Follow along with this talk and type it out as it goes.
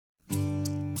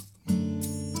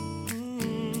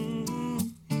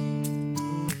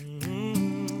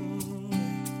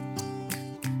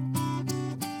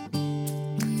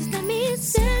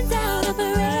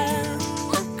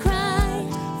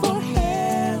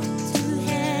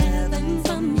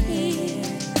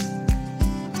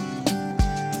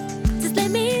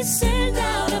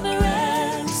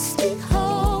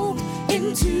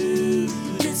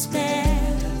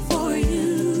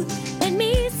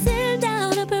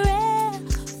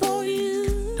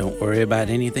worry about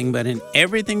anything, but in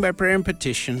everything by prayer and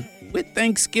petition, with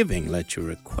thanksgiving, let your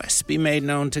requests be made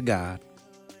known to God.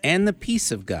 And the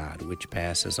peace of God, which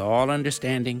passes all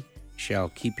understanding, shall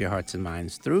keep your hearts and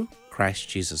minds through Christ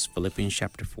Jesus. Philippians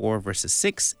chapter 4, verses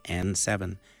 6 and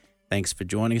 7. Thanks for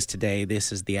joining us today.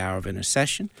 This is the Hour of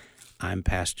Intercession. I'm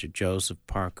Pastor Joseph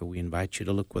Parker. We invite you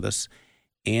to look with us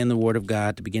in the Word of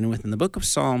God to begin with in the book of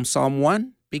Psalms, Psalm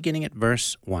 1, beginning at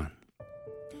verse 1.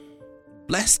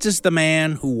 Blessed is the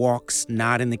man who walks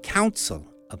not in the counsel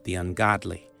of the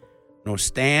ungodly, nor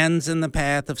stands in the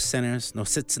path of sinners, nor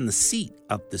sits in the seat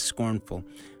of the scornful.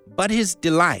 But his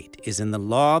delight is in the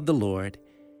law of the Lord,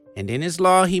 and in his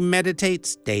law he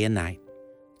meditates day and night.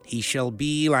 He shall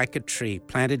be like a tree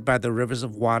planted by the rivers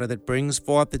of water that brings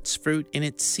forth its fruit in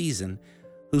its season,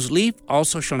 whose leaf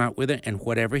also shall not wither, and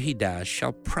whatever he does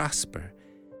shall prosper.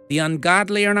 The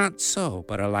ungodly are not so,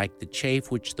 but are like the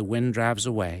chaff which the wind drives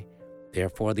away.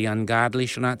 Therefore the ungodly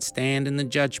shall not stand in the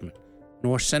judgment,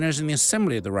 nor sinners in the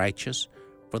assembly of the righteous.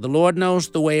 For the Lord knows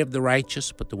the way of the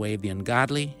righteous, but the way of the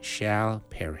ungodly shall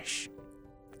perish.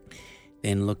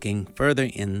 Then looking further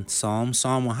in Psalm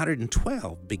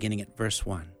 112, beginning at verse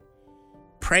 1.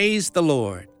 Praise the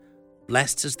Lord.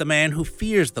 Blessed is the man who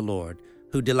fears the Lord,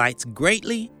 who delights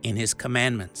greatly in his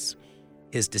commandments.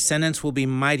 His descendants will be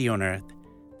mighty on earth.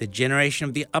 The generation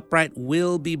of the upright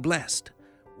will be blessed.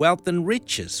 Wealth and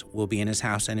riches will be in his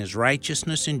house, and his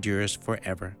righteousness endures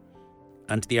forever.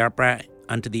 Unto the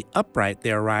upright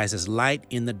there arises light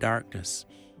in the darkness.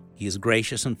 He is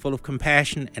gracious and full of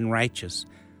compassion and righteous.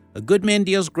 A good man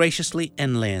deals graciously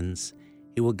and lends.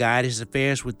 He will guide his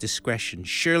affairs with discretion.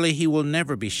 Surely he will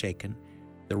never be shaken.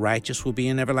 The righteous will be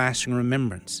in everlasting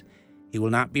remembrance. He will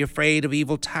not be afraid of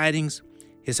evil tidings.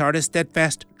 His heart is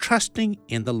steadfast, trusting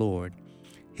in the Lord.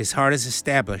 His heart is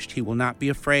established. He will not be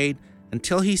afraid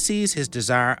until he sees his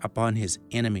desire upon his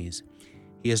enemies.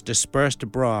 He is dispersed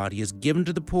abroad. He is given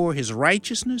to the poor. His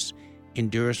righteousness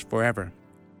endures forever.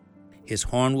 His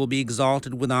horn will be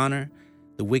exalted with honor.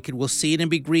 The wicked will see it and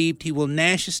be grieved. He will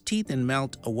gnash his teeth and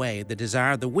melt away. The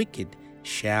desire of the wicked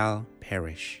shall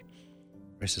perish.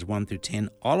 Verses 1 through 10,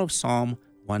 all of Psalm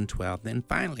 112. Then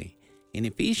finally, in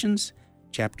Ephesians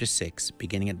chapter 6,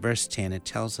 beginning at verse 10, it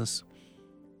tells us,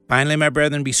 Finally, my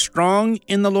brethren, be strong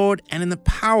in the Lord and in the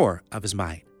power of his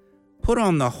might. Put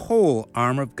on the whole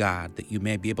armor of God, that you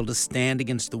may be able to stand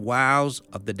against the wiles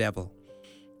of the devil.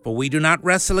 For we do not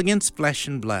wrestle against flesh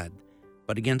and blood,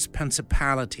 but against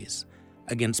principalities,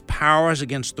 against powers,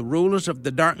 against the rulers of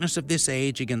the darkness of this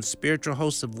age, against spiritual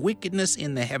hosts of wickedness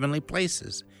in the heavenly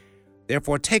places.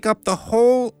 Therefore take up the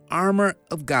whole armor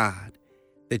of God,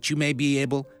 that you may be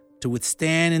able to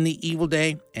withstand in the evil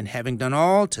day, and having done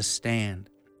all, to stand.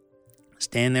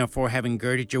 Stand therefore, having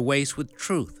girded your waist with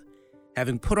truth,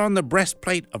 having put on the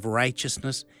breastplate of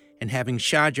righteousness, and having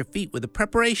shod your feet with the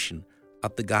preparation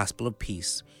of the gospel of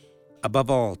peace. Above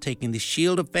all, taking the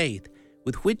shield of faith,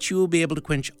 with which you will be able to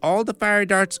quench all the fiery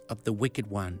darts of the wicked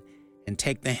one, and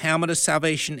take the helmet of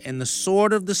salvation and the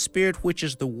sword of the Spirit, which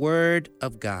is the word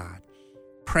of God,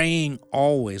 praying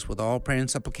always with all prayer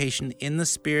and supplication in the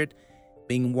Spirit,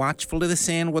 being watchful to this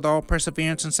end with all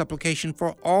perseverance and supplication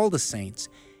for all the saints,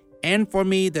 and for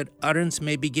me, that utterance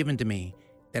may be given to me,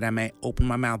 that I may open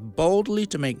my mouth boldly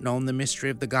to make known the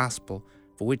mystery of the gospel,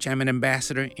 for which I am an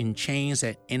ambassador in chains,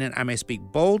 that in it I may speak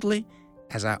boldly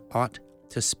as I ought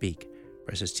to speak.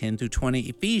 Verses 10 through 20,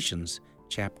 Ephesians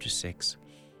chapter 6.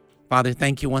 Father,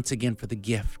 thank you once again for the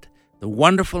gift, the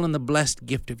wonderful and the blessed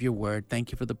gift of your word.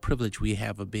 Thank you for the privilege we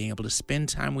have of being able to spend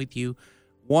time with you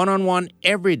one-on-one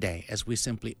every day as we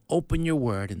simply open your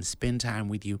word and spend time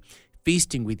with you,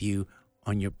 feasting with you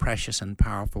on your precious and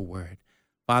powerful word.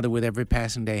 Father, with every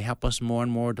passing day, help us more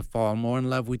and more to fall more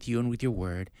in love with you and with your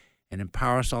word, and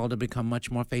empower us all to become much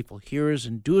more faithful hearers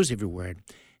and doers of your word,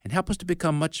 and help us to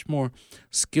become much more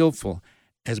skillful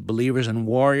as believers and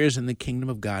warriors in the kingdom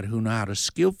of God, who know how to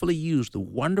skillfully use the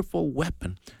wonderful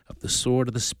weapon of the sword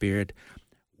of the Spirit,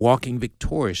 walking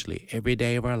victoriously every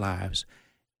day of our lives,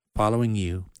 following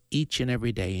you each and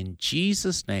every day. In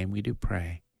Jesus' name we do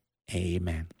pray.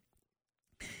 Amen.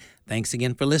 Thanks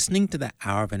again for listening to the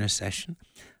Hour of Intercession.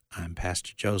 I'm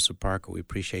Pastor Joseph Parker. We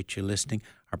appreciate you listening.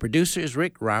 Our producer is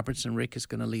Rick Roberts, and Rick is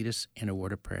going to lead us in a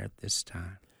word of prayer at this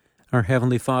time. Our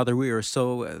Heavenly Father, we are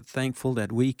so thankful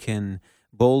that we can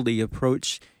boldly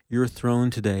approach your throne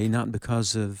today, not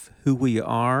because of who we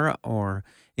are or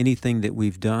anything that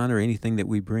we've done or anything that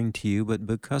we bring to you, but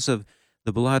because of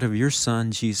the blood of your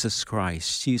Son, Jesus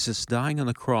Christ, Jesus dying on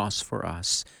the cross for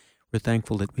us. We're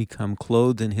thankful that we come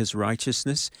clothed in his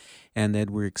righteousness and that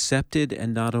we're accepted,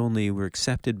 and not only we're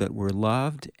accepted, but we're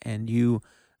loved, and you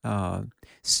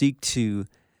seek to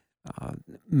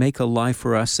make a life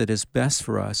for us that is best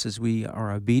for us as we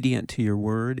are obedient to your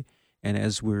word and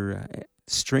as we're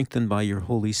strengthened by your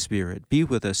Holy Spirit. Be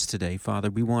with us today, Father.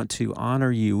 We want to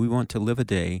honor you. We want to live a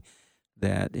day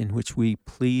in which we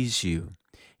please you,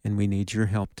 and we need your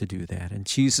help to do that. In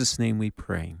Jesus' name we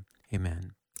pray.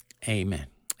 Amen. Amen.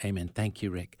 Amen. Thank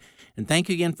you, Rick. And thank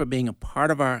you again for being a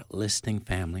part of our listening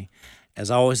family.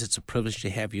 As always, it's a privilege to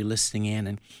have you listening in.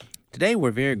 And today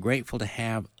we're very grateful to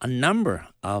have a number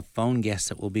of phone guests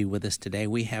that will be with us today.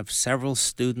 We have several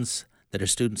students that are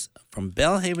students from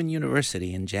Belhaven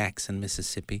University in Jackson,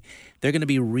 Mississippi. They're going to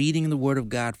be reading the Word of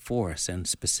God for us, and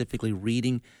specifically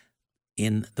reading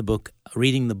the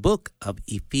book of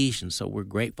Ephesians. So we're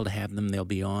grateful to have them. They'll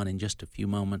be on in just a few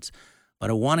moments. But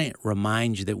I want to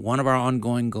remind you that one of our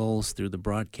ongoing goals through the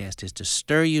broadcast is to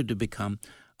stir you to become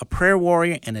a prayer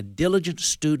warrior and a diligent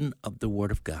student of the Word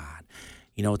of God.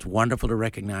 You know, it's wonderful to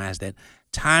recognize that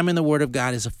time in the Word of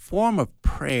God is a form of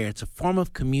prayer. It's a form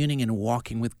of communing and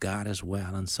walking with God as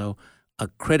well. And so a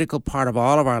critical part of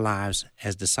all of our lives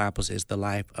as disciples is the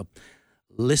life of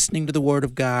listening to the Word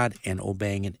of God and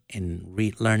obeying it and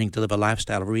learning to live a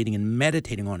lifestyle of reading and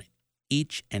meditating on it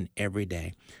each and every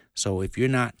day. So if you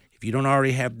don't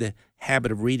already have the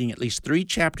habit of reading at least 3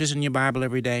 chapters in your Bible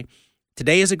every day,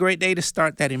 today is a great day to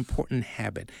start that important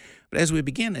habit. But as we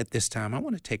begin at this time, I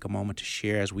want to take a moment to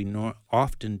share, as we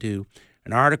often do,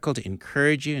 an article to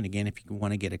encourage you. And again, if you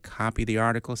want to get a copy of the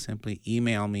article, simply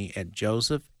email me at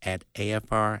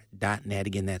joseph@afr.net.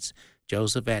 Again, that's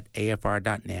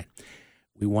joseph@afr.net.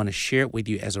 We want to share it with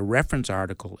you as a reference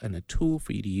article and a tool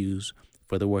for you to use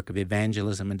for the work of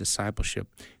evangelism and discipleship.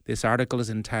 This article is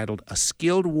entitled A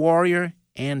Skilled Warrior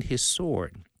and His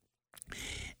Sword,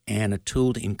 and a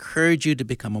tool to encourage you to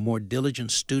become a more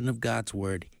diligent student of God's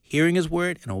Word, hearing His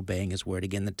Word and obeying His Word.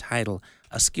 Again, the title,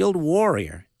 A Skilled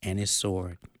Warrior and His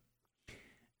Sword.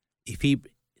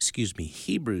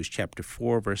 Hebrews chapter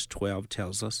 4, verse 12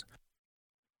 tells us,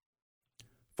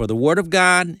 For the Word of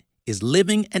God is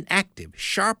living and active,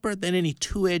 sharper than any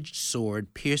two-edged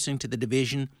sword, piercing to the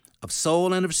division of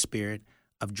soul and of spirit,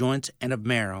 of joints and of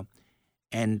marrow,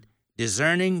 and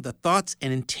discerning the thoughts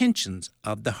and intentions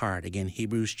of the heart. Again,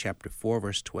 Hebrews chapter 4,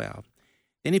 verse 12.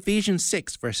 Then Ephesians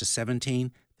 6, verses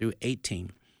 17 through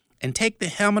 18. And take the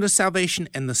helmet of salvation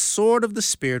and the sword of the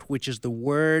Spirit, which is the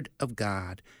Word of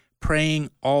God,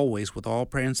 praying always with all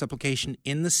prayer and supplication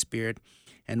in the Spirit,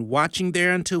 and watching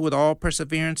thereunto with all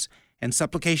perseverance and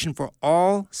supplication for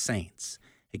all saints.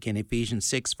 Again, Ephesians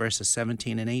 6, verses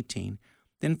 17 and 18.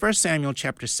 Then 1 Samuel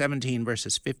chapter 17,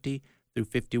 verses 50 through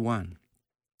 51.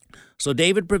 So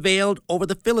David prevailed over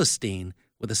the Philistine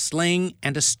with a sling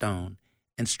and a stone,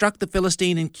 and struck the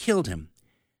Philistine and killed him.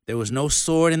 There was no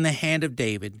sword in the hand of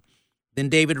David. Then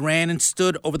David ran and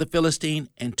stood over the Philistine,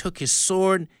 and took his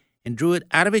sword, and drew it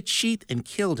out of its sheath, and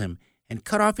killed him, and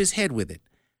cut off his head with it.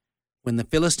 When the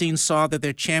Philistines saw that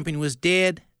their champion was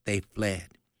dead, they fled.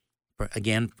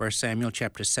 Again, 1 Samuel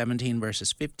chapter 17,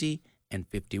 verses 50 and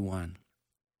 51.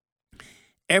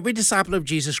 Every disciple of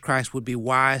Jesus Christ would be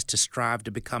wise to strive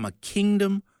to become a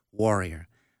kingdom warrior.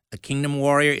 A kingdom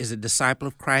warrior is a disciple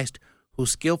of Christ who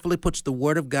skillfully puts the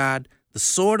Word of God, the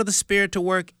sword of the Spirit, to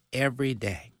work every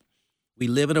day. We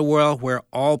live in a world where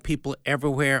all people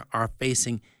everywhere are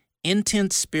facing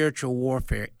intense spiritual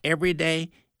warfare every day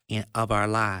of our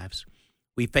lives.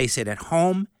 We face it at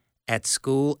home, at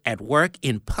school, at work,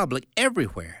 in public,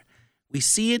 everywhere. We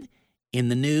see it in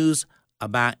the news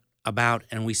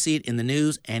and we see it in the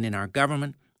news and in our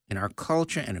government, in our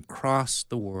culture, and across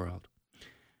the world.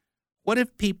 What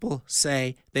if people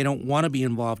say they don't want to be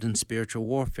involved in spiritual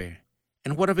warfare?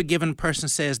 And what if a given person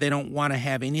says they don't want to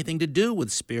have anything to do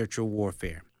with spiritual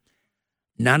warfare?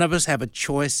 None of us have a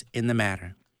choice in the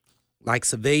matter. Like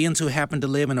civilians who happen to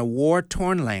live in a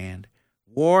war-torn land,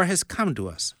 war has come to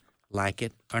us, like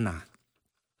it or not.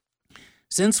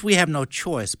 Since we have no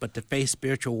choice but to face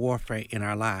spiritual warfare in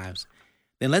our lives,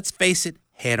 then let's face it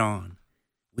head on.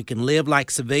 We can live like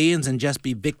civilians and just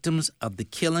be victims of the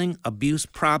killing, abuse,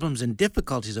 problems, and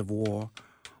difficulties of war,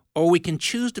 or we can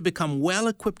choose to become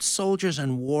well-equipped soldiers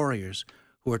and warriors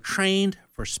who are trained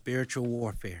for spiritual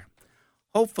warfare.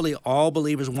 Hopefully, all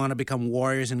believers want to become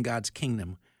warriors in God's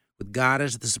kingdom, with God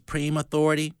as the supreme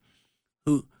authority.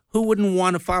 Who wouldn't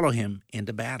want to follow Him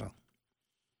into battle?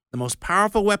 The most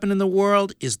powerful weapon in the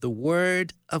world is the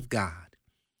Word of God.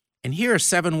 And here are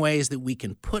 7 ways that we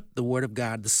can put the Word of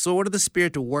God, the sword of the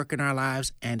Spirit, to work in our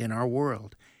lives and in our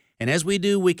world. And as we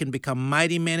do, we can become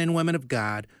mighty men and women of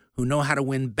God who know how to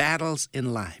win battles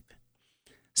in life.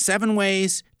 7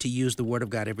 ways to use the Word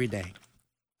of God every day.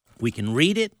 We can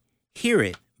read it, hear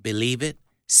it, believe it,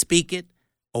 speak it,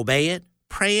 obey it,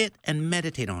 pray pray it, and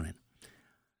meditate on it.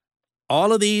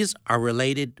 All of these are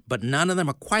related, but none of them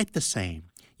are quite the same.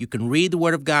 You can read the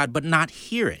Word of God, but not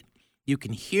hear it. You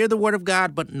can hear the Word of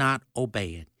God, but not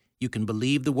obey it. You can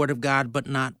believe the Word of God, but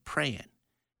not pray it.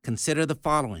 Consider the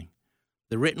following.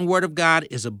 The written Word of God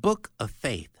is a book of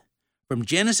faith. From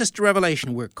Genesis to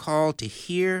Revelation, we're called to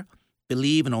hear,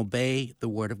 believe, and obey the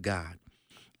Word of God.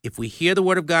 If we hear the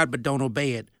Word of God but don't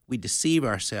obey it, we deceive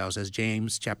ourselves, as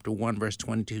James chapter 1, verse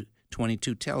 22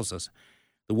 tells us.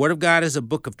 The Word of God is a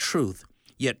book of truth,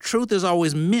 yet truth is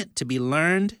always meant to be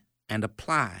learned and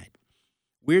applied.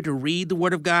 We're to read the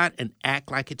Word of God and act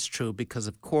like it's true because,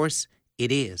 of course, it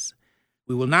is.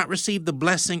 We will not receive the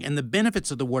blessing and the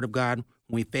benefits of the Word of God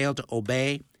when we fail to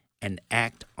obey and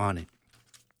act on it.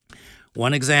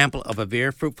 One example of a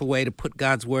very fruitful way to put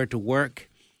God's Word to work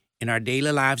in our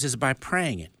daily lives is by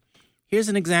praying it. Here's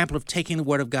an example of taking the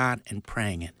Word of God and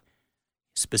praying it.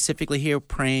 Specifically here,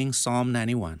 praying Psalm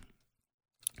 91.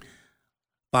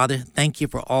 Father, thank you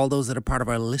for all those that are part of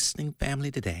our listening family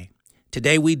today.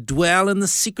 Today we dwell in the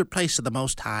secret place of the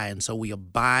Most High, and so we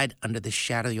abide under the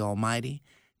shadow of the Almighty.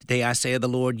 Today I say of the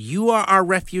Lord, you are our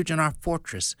refuge and our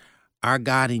fortress. Our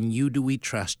God, in you do we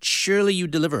trust. Surely you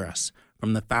deliver us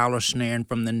from the fowler snare and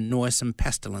from the noisome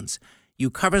pestilence. You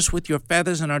cover us with your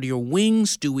feathers, and under your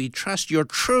wings do we trust. Your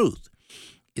truth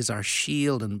is our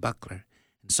shield and buckler.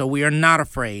 And so we are not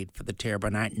afraid for the terror by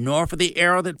night, nor for the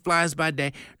arrow that flies by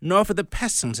day, nor for the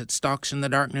pestilence that stalks in the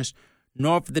darkness,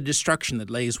 nor for the destruction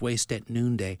that lays waste at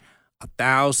noonday.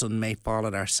 1,000 may fall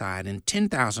at our side, and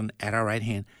 10,000 at our right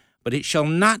hand, but it shall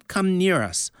not come near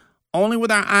us. Only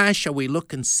with our eyes shall we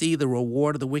look and see the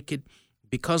reward of the wicked.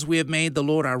 Because we have made the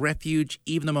Lord our refuge,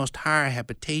 even the Most High our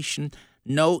habitation,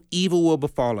 no evil will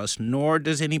befall us, nor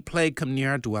does any plague come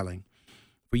near our dwelling.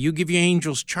 For you give your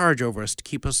angels charge over us to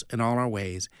keep us in all our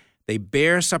ways. They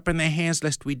bear us up in their hands,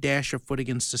 lest we dash our foot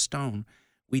against a stone.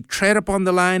 We tread upon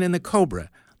the lion and the cobra,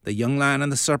 the young lion and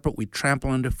the serpent we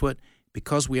trample underfoot.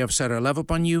 Because we have set our love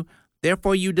upon you,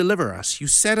 therefore you deliver us. You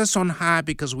set us on high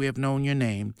because we have known your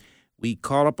name. We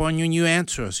call upon you and you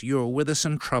answer us. You are with us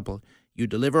in trouble. You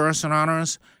deliver us and honor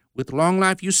us. With long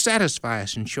life you satisfy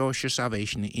us and show us your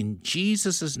salvation. In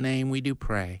Jesus' name we do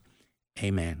pray.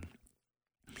 Amen.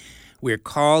 We are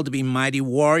called to be mighty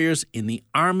warriors in the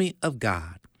army of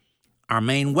God. Our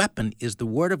main weapon is the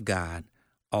Word of God,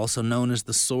 also known as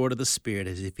the sword of the Spirit,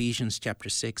 as Ephesians chapter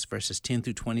 6, verses 10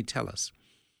 through 20 tell us.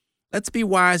 Let's be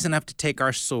wise enough to take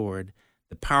our sword,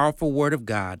 the powerful Word of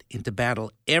God, into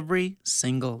battle every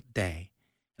single day.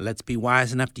 And let's be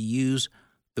wise enough to use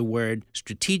the Word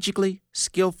strategically,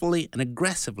 skillfully, and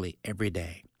aggressively every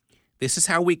day. This is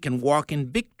how we can walk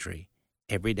in victory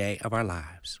every day of our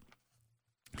lives.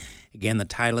 Again, the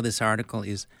title of this article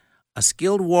is A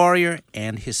Skilled Warrior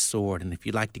and His Sword. And if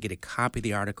you'd like to get a copy of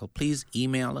the article, please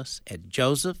email us at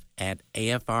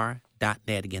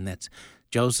joseph@afr.net. Again, that's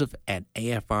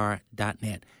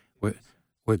joseph@afr.net.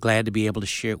 We're glad to be able to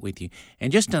share it with you.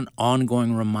 And just an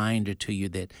ongoing reminder to you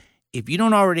that if you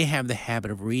don't already have the habit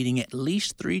of reading at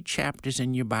least 3 chapters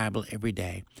in your Bible every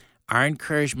day, our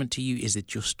encouragement to you is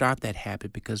that you'll start that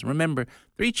habit, because remember,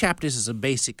 3 chapters is a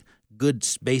basic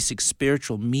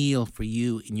spiritual meal for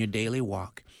you in your daily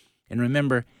walk. And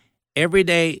remember, every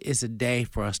day is a day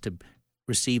for us to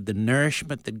receive the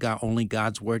nourishment that only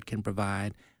God's Word can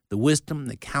provide, the wisdom,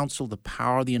 the counsel, the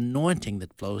power, the anointing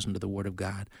that flows into the Word of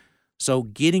God. So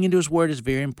getting into His Word is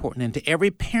very important. And to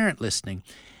every parent listening,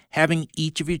 having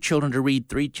each of your children to read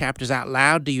 3 chapters out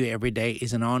loud to you every day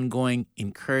is an ongoing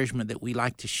encouragement that we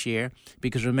like to share,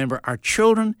 because remember, our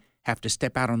children have to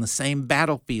step out on the same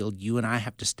battlefield you and I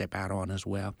have to step out on as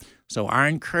well. So our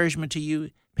encouragement to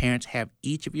you, parents, have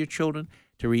each of your children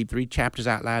to read 3 chapters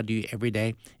out loud to you every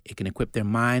day. It can equip their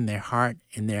mind, their heart,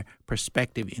 and their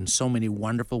perspective in so many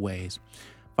wonderful ways.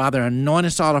 Father, anoint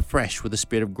us all afresh with the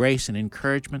spirit of grace and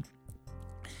encouragement.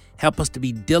 Help us to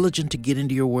be diligent to get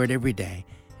into your Word every day,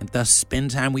 and thus spend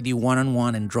time with you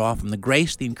one-on-one and draw from the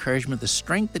grace, the encouragement, the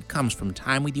strength that comes from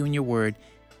time with you in your Word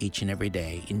each and every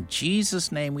day. In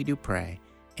Jesus' name we do pray.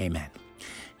 Amen.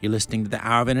 You're listening to the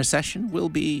Hour of Intercession. We'll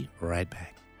be right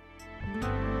back.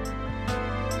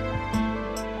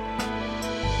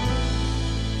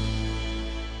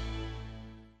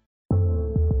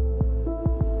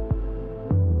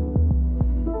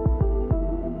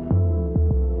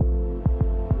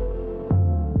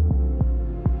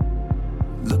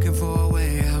 Looking for a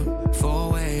way out, for a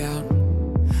way out.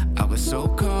 I was so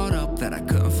caught up that I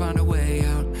couldn't find a way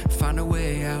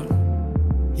out,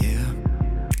 yeah.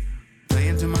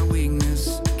 Playing to my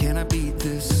weakness, can I beat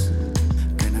this?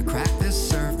 Can I crack this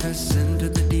surface?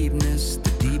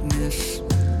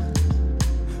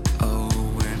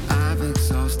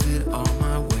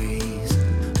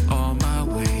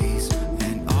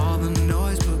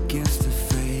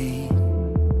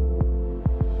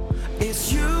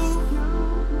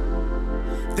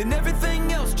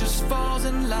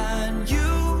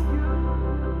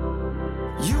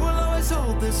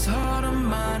 hold this heart of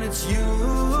mine. It's you,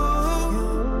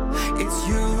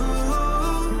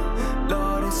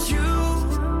 Lord, it's you.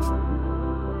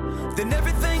 Then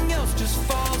everything else just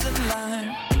falls in line.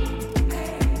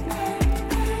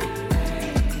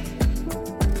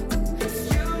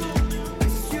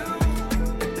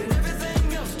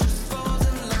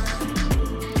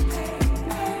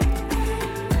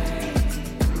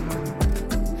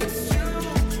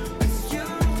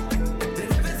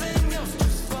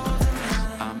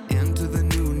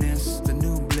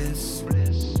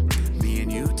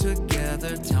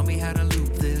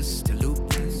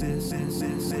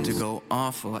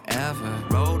 On forever,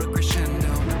 roll a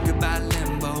crescendo, goodbye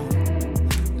limbo,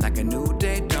 like a new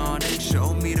day dawning.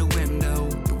 Show me the window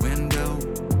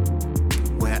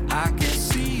where I can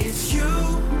see it's you.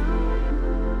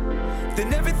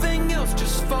 Then everything else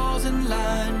just falls in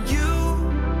line. You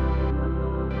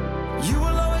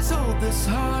will always hold this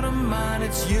heart of mine.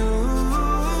 It's you,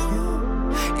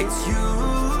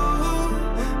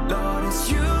 Lord,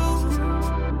 it's you.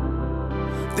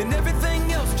 Then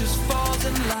everything else just falls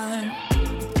in line.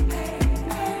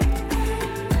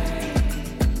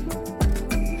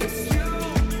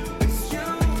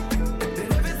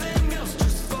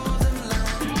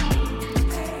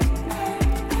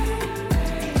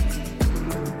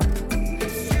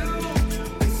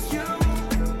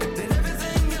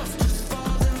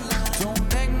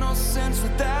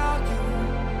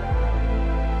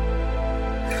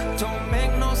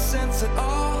 Sense at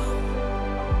all.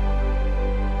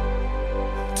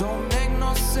 Don't make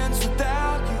no sense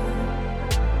without you.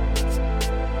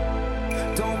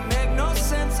 Don't make no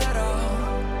sense at all.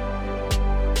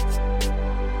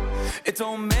 It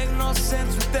don't make no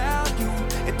sense without you.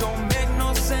 It don't make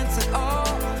no sense at all.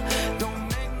 Don't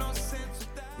make no sense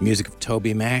without. Music of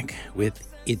Toby Mac with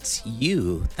It's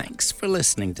You. Thanks for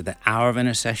listening to the Hour of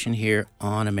Intercession here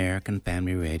on American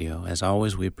Family Radio. As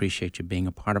always, we appreciate you being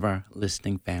a part of our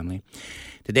listening family.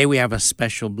 Today we have a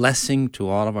special blessing to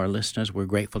all of our listeners. We're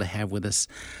grateful to have with us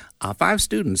 5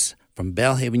 students from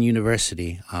Belhaven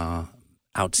University,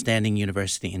 outstanding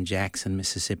university in Jackson,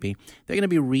 Mississippi. They're going to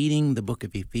be reading the book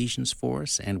of Ephesians for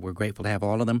us, and we're grateful to have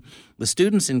all of them. The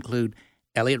students include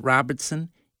Elliot Robertson,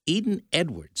 Eden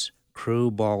Edwards, Crew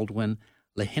Baldwin,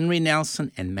 LaHenry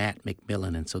Nelson, and Matt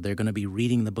McMillan. And so they're going to be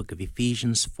reading the book of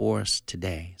Ephesians for us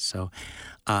today. So,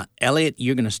 Elliot,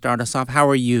 you're going to start us off. How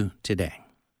are you today?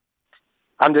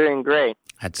 I'm doing great.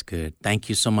 That's good. Thank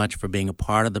you so much for being a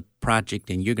part of the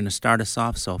project. And you're going to start us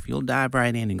off. So if you'll dive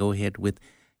right in and go ahead with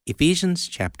Ephesians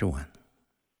chapter 1.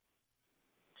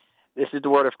 This is the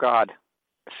word of God.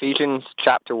 Ephesians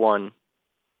chapter 1.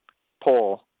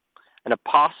 Paul, an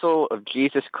apostle of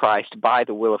Jesus Christ by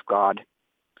the will of God,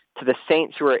 to the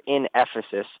saints who are in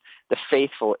Ephesus, the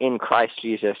faithful in Christ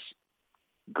Jesus,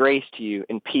 grace to you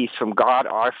and peace from God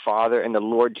our Father and the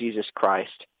Lord Jesus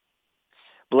Christ.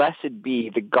 Blessed be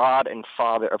the God and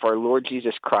Father of our Lord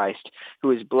Jesus Christ,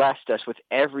 who has blessed us with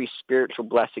every spiritual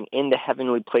blessing in the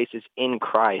heavenly places in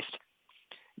Christ,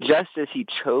 just as he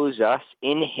chose us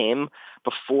in him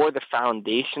before the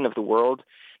foundation of the world,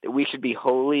 that we should be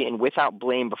holy and without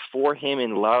blame before him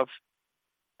in love,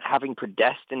 having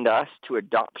predestined us to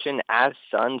adoption as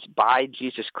sons by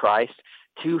Jesus Christ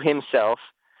to himself,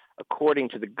 according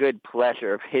to the good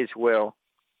pleasure of his will,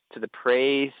 to the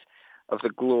praise of the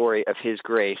glory of his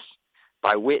grace,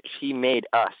 by which he made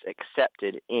us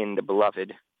accepted in the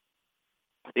beloved.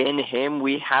 In him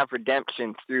we have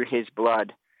redemption through his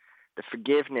blood, the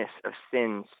forgiveness of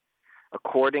sins,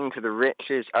 according to the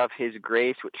riches of his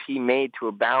grace, which he made to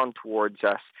abound towards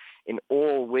us in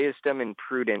all wisdom and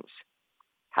prudence,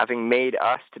 having made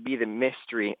us to be the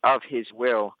mystery of his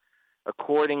will,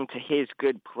 according to his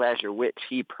good pleasure, which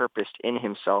he purposed in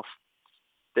himself,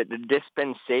 that the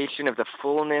dispensation of the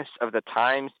fullness of the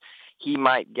times he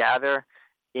might gather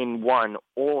in one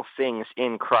all things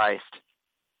in Christ,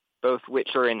 both which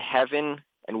are in heaven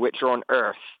and which are on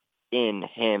earth in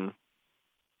him.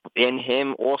 In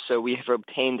him also we have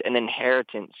obtained an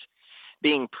inheritance,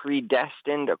 being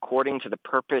predestined according to the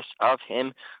purpose of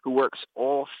him who works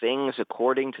all things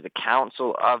according to the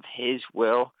counsel of his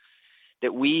will,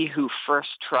 that we who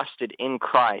first trusted in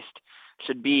Christ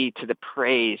should be to the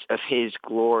praise of his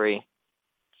glory.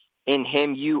 In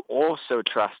him you also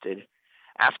trusted,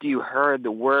 after you heard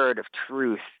the word of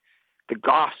truth, the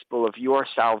gospel of your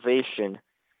salvation,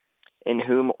 in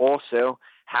whom also,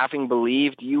 having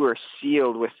believed, you were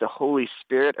sealed with the Holy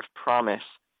Spirit of promise,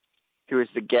 who is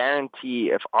the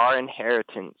guarantee of our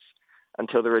inheritance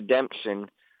until the redemption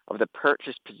of the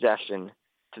purchased possession,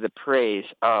 to the praise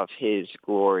of his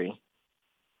glory.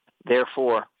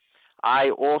 Therefore,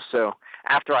 I also,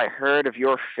 after I heard of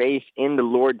your faith in the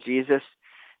Lord Jesus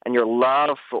and your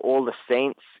love for all the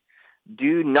saints,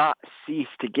 do not cease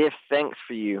to give thanks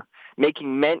for you,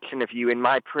 making mention of you in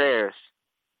my prayers,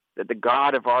 that the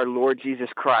God of our Lord Jesus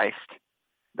Christ,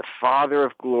 the Father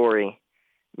of glory,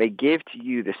 may give to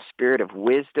you the spirit of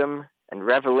wisdom and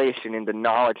revelation in the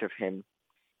knowledge of him,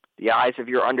 the eyes of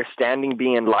your understanding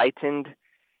being enlightened,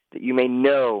 that you may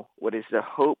know what is the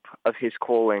hope of his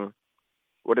calling,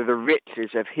 what are the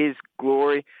riches of his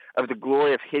glory, of the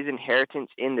glory of his inheritance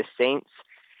in the saints,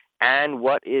 and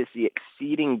what is the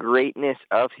exceeding greatness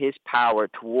of his power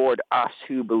toward us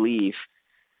who believe,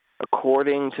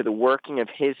 according to the working of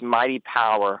his mighty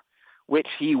power, which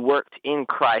he worked in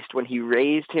Christ when he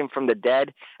raised him from the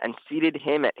dead and seated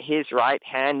him at his right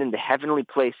hand in the heavenly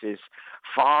places,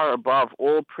 far above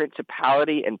all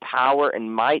principality and power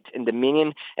and might and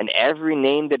dominion and every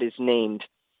name that is named,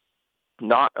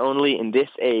 not only in this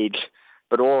age,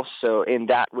 but also in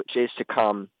that which is to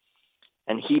come.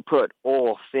 And he put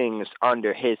all things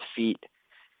under his feet,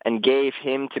 and gave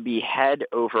him to be head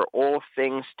over all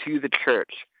things to the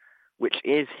church, which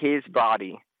is his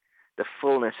body, the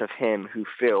fullness of him who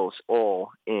fills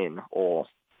all in all.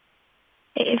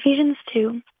 Ephesians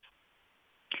 2.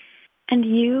 And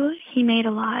you he made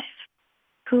alive,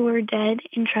 who were dead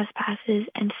in trespasses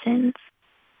and sins,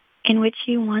 in which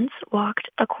you once walked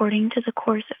according to the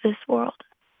course of this world,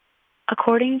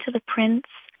 according to the prince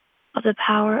of the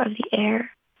power of the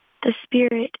air, the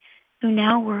spirit who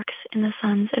now works in the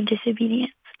sons of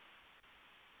disobedience,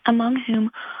 among whom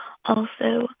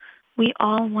also we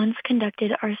all once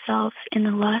conducted ourselves in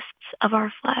the lusts of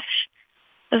our flesh,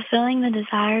 fulfilling the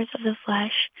desires of the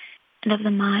flesh and of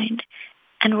the mind,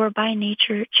 and were by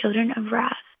nature children of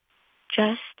wrath,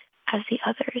 just as the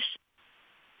others.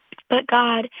 But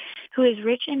God, who is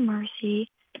rich in mercy,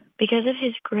 because of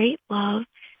his great love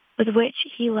with which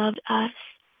he loved us,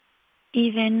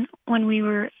 even when we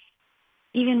were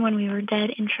dead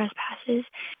in trespasses,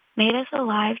 made us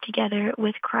alive together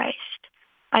with Christ.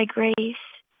 By grace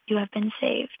you have been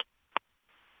saved,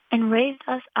 and raised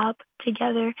us up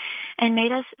together and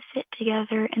made us sit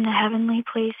together in the heavenly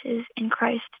places in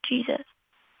Christ Jesus,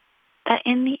 that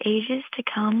in the ages to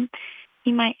come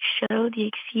he might show the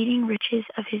exceeding riches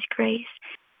of his grace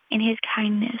in his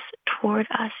kindness toward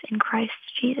us in Christ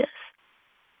Jesus.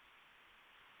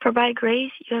 For by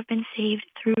grace you have been saved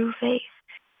through faith,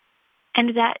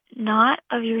 and that not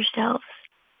of yourselves.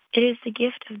 It is the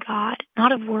gift of God,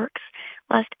 not of works,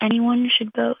 lest anyone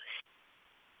should boast.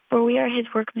 For we are his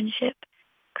workmanship,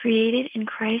 created in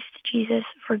Christ Jesus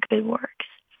for good works,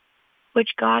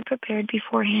 which God prepared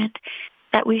beforehand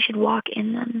that we should walk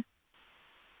in them.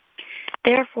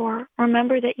 Therefore,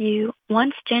 remember that you,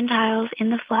 once Gentiles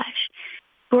in the flesh,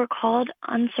 who are called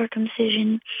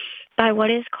uncircumcision by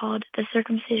what is called the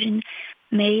circumcision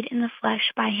made in the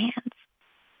flesh by hands,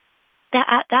 that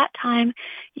at that time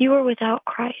you were without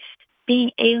Christ,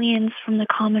 being aliens from the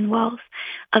commonwealth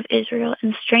of Israel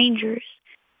and strangers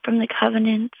from the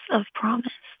covenants of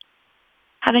promise,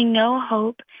 having no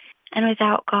hope and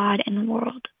without God in the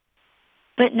world.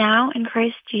 But now in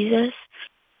Christ Jesus,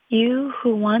 you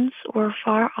who once were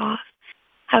far off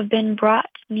have been brought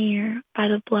near by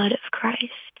the blood of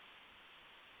Christ.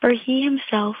 For he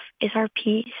himself is our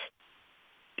peace,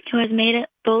 who has made it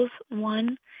both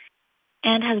one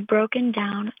and has broken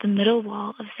down the middle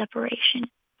wall of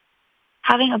separation,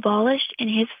 having abolished in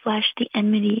his flesh the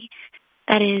enmity,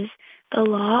 that is, the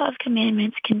law of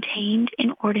commandments contained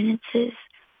in ordinances,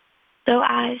 so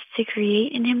as to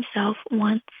create in himself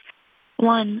once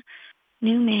one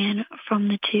new man from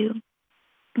the two,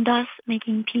 thus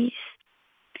making peace,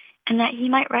 and that he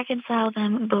might reconcile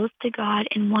them both to God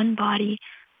in one body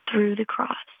through the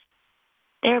cross,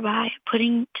 thereby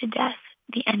putting to death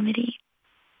the enmity.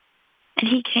 And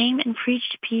he came and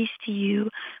preached peace to you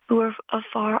who were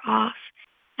afar off,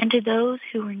 and to those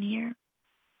who were near.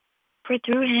 For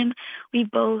through him we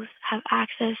both have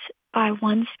access by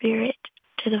one Spirit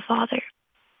to the Father.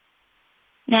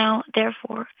 Now,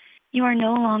 therefore, you are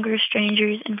no longer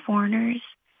strangers and foreigners,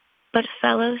 but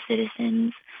fellow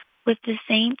citizens with the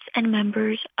saints and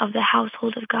members of the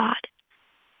household of God,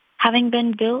 having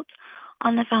been built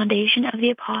on the foundation of the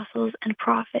apostles and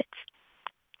prophets,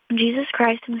 Jesus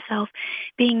Christ himself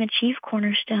being the chief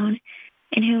cornerstone,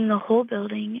 in whom the whole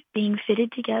building, being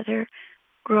fitted together,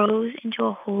 grows into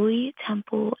a holy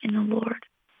temple in the Lord,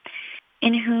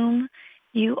 in whom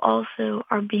you also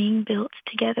are being built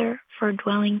together for a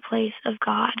dwelling place of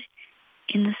God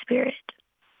in the Spirit.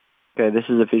 Okay, this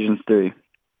is Ephesians 3.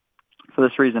 For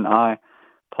this reason, I,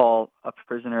 Paul, a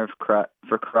prisoner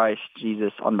for Christ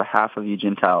Jesus on behalf of you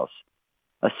Gentiles,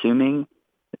 assuming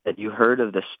that you heard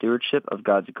of the stewardship of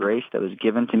God's grace that was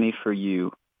given to me for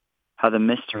you, how the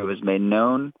mystery was made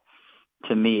known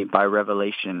to me by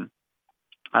revelation,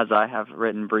 as I have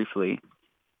written briefly.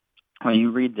 When you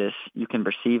read this, you can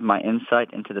perceive my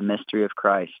insight into the mystery of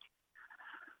Christ,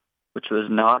 which was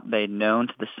not made known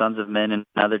to the sons of men in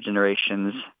other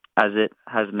generations, as it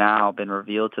has now been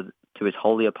revealed to his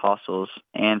holy apostles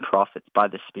and prophets by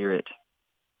the Spirit.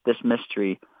 This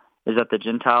mystery is that the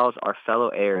Gentiles are fellow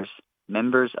heirs,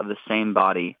 members of the same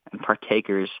body, and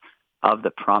partakers of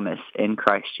the promise in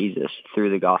Christ Jesus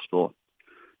through the gospel.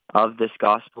 Of this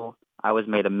gospel I was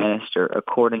made a minister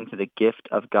according to the gift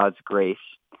of God's grace,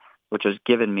 which was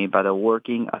given me by the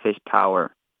working of his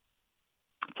power.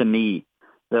 To me,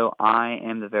 though I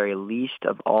am the very least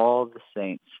of all the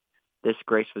saints, this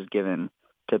grace was given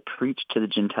to preach to the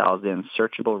Gentiles the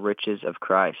unsearchable riches of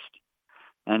Christ,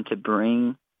 and to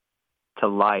bring to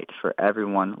light for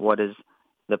everyone what is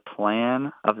the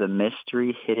plan of the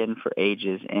mystery hidden for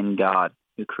ages in God,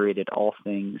 who created all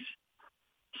things,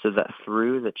 so that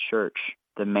through the church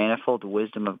the manifold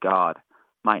wisdom of God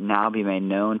might now be made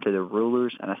known to the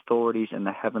rulers and authorities in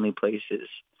the heavenly places.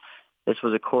 This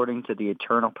was according to the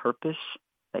eternal purpose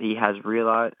that he has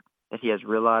realized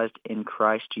in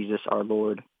Christ Jesus our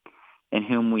Lord, in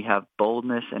whom we have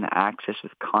boldness and access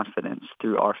with confidence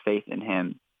through our faith in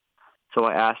him. So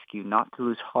I ask you not to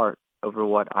lose heart over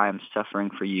what I am suffering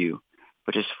for you,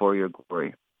 which is for your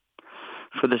glory.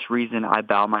 For this reason I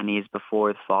bow my knees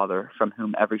before the Father, from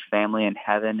whom every family in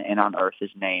heaven and on earth is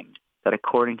named, that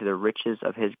according to the riches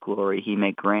of his glory he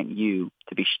may grant you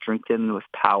to be strengthened with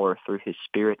power through his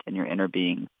Spirit in your inner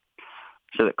being,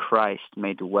 so that Christ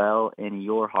may dwell in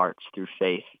your hearts through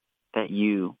faith, that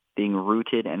you, being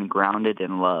rooted and grounded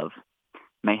in love,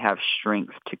 may have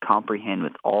strength to comprehend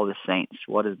with all the saints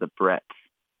what is the breadth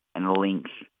and length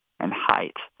and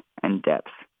height and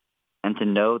depth, and to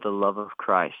know the love of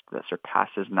Christ that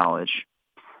surpasses knowledge,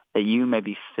 that you may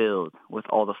be filled with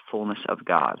all the fullness of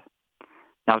God.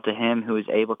 Now to him who is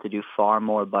able to do far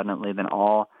more abundantly than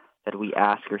all that we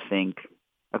ask or think,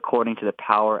 according to the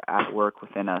power at work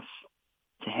within us,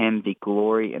 to him be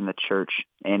glory in the church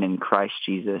and in Christ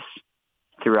Jesus,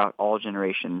 throughout all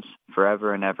generations,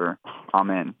 forever and ever.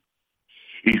 Amen.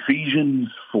 Ephesians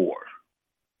 4.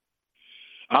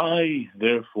 I,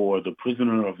 therefore, the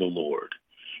prisoner of the Lord,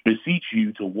 beseech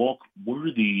you to walk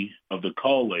worthy of the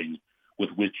calling with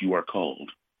which you are called,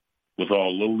 with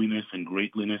all lowliness and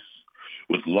greatliness,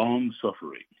 with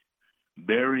long-suffering,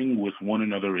 bearing with one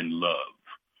another in love,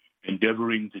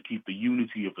 endeavoring to keep the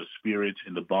unity of the Spirit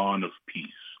in the bond of peace.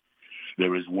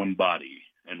 There is one body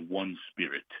and one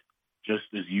Spirit, just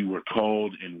as you were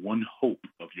called in one hope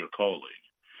of your calling,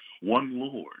 one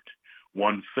Lord,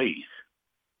 one faith,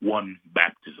 one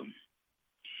baptism,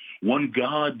 one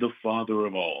God the Father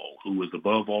of all, who is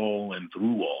above all and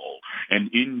through all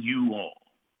and in you all.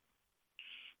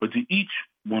 But to each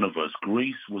one of us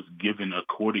grace was given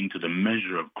according to the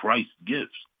measure of Christ's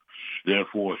gifts.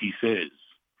 Therefore, he says,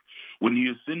 when he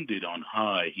ascended on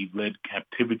high, he led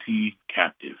captivity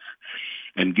captive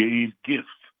and gave gifts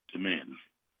to men.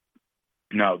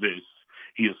 Now this,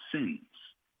 he ascends.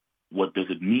 What does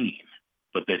it mean?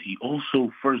 But that he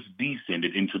also first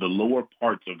descended into the lower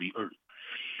parts of the earth.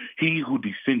 He who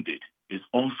descended is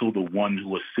also the one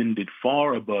who ascended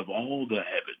far above all the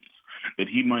heavens, that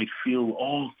he might fill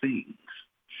all things.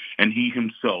 And he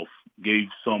himself gave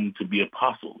some to be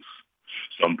apostles,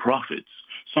 some prophets,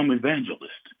 some evangelists,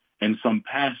 and some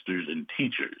pastors and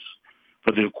teachers,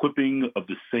 for the equipping of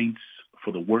the saints,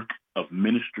 for the work of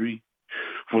ministry,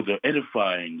 for the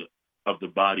edifying of the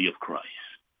body of Christ,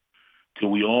 till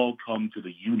we all come to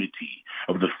the unity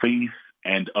of the faith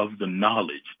and of the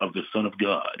knowledge of the Son of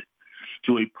God,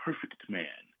 to a perfect man,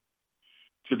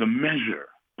 to the measure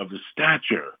of the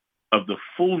stature of the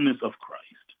fullness of Christ,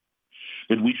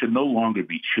 that we should no longer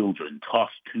be children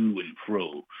tossed to and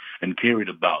fro and carried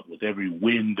about with every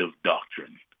wind of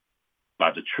doctrine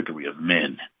by the trickery of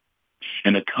men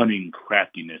and the cunning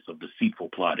craftiness of deceitful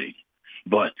plotting,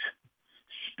 but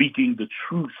speaking the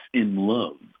truth in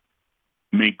love,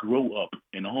 may grow up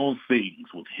in all things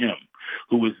with him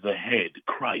who is the head,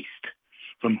 Christ,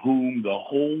 from whom the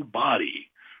whole body,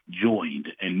 joined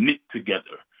and knit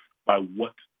together by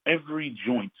what every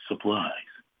joint supplies,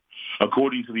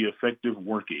 according to the effective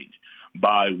working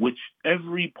by which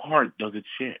every part does its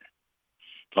share,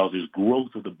 causes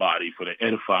growth of the body for the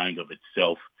edifying of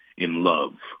itself in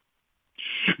love.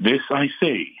 This I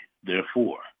say,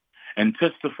 therefore, and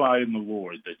testify in the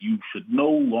Lord, that you should no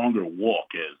longer walk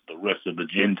as the rest of the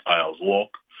Gentiles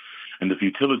walk, in the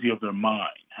futility of their mind,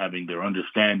 having their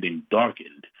understanding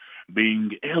darkened,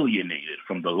 being alienated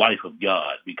from the life of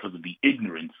God because of the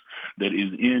ignorance that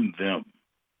is in them,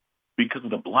 because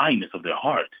of the blindness of their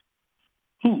heart,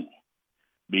 who,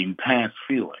 being past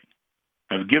feeling,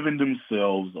 have given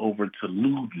themselves over to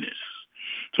lewdness,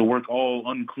 to work all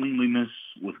uncleanliness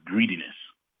with greediness.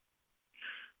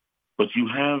 But you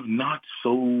have not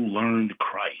so learned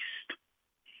Christ,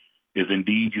 if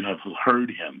indeed you have heard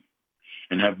him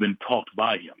and have been taught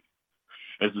by him,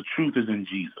 as the truth is in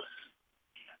Jesus,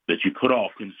 that you put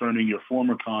off concerning your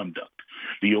former conduct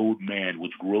the old man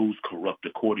which grows corrupt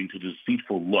according to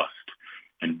deceitful lust,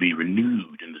 and be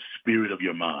renewed in the spirit of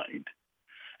your mind,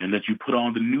 and that you put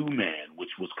on the new man which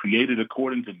was created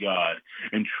according to God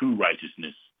in true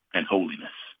righteousness and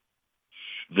holiness.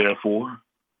 Therefore,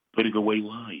 putting away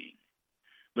lying,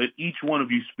 let each one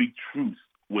of you speak truth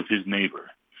with his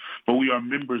neighbor, for we are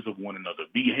members of one another.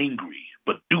 Be angry,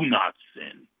 but do not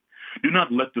sin. Do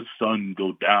not let the sun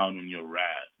go down on your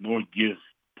wrath, nor give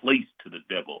place to the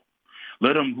devil.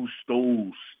 Let him who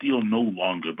stole steal no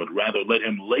longer, but rather let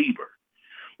him labor,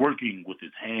 working with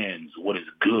his hands what is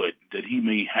good, that he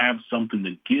may have something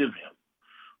to give him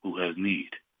who has need.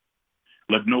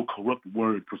 Let no corrupt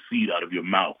word proceed out of your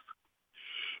mouth,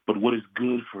 but what is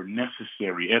good for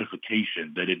necessary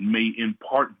edification, that it may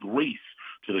impart grace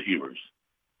to the hearers.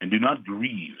 And do not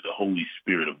grieve the Holy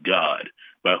Spirit of God,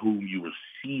 by whom you were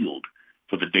sealed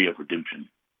for the day of redemption.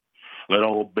 Let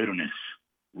all bitterness,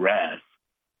 wrath,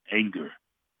 anger,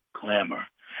 clamor,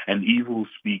 and evil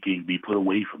speaking be put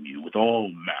away from you with all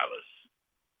malice.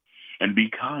 And be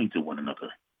kind to one another,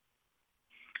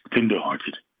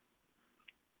 tender-hearted,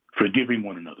 forgiving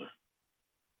one another,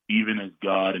 even as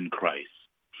God in Christ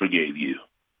forgave you.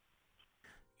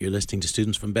 You're listening to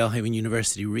students from Belhaven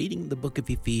University reading the book of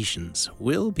Ephesians.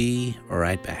 We'll be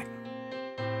right back.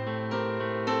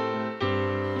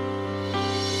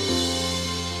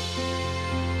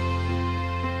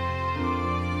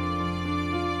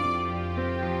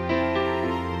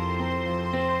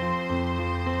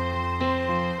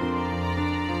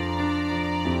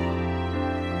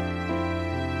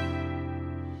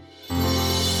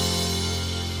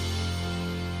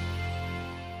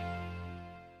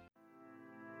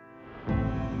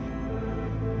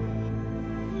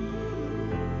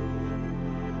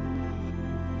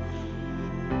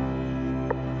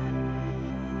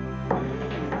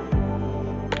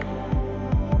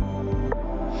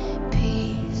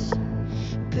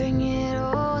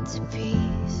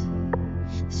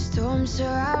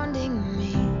 Surrounding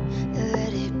me,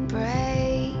 let it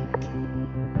break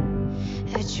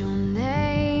at your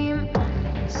name.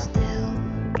 Still,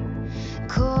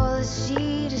 call the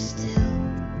sea to still,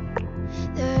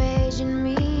 the rage in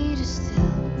me to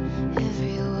still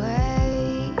every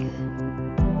way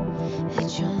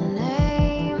at your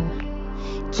name.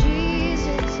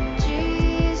 Jesus,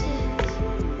 Jesus,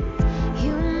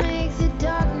 you make the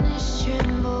darkness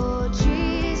tremble.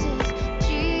 Jesus,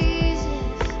 Jesus,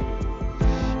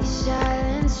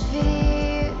 silence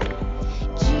fear.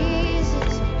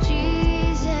 Jesus,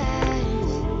 Jesus,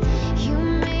 you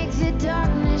make the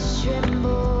darkness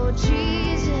tremble.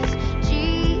 Jesus,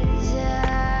 Jesus,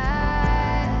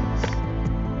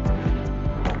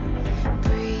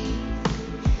 breathe,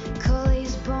 call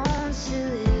these bones to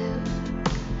live,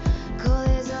 call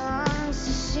these lungs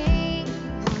to sing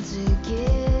once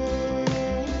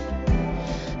again.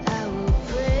 I will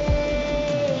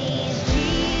praise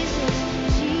Jesus,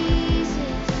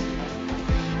 Jesus,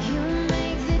 you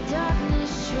make the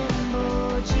darkness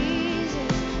tremble.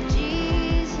 Jesus,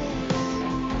 Jesus,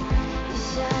 you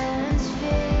silence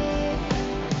fear.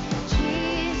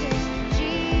 Jesus,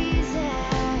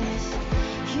 Jesus,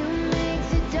 you make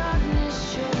the darkness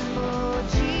tremble.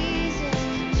 Jesus,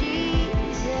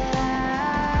 Jesus,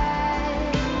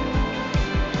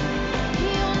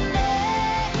 your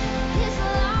name is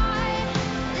light,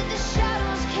 let the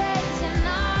shadows cast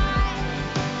tonight.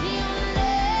 Your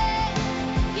name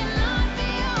cannot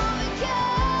be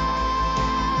overcome.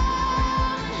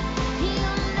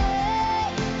 Your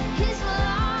name is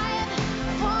life,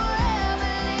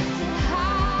 forever lifted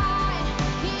high.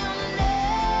 Your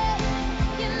name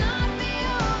cannot be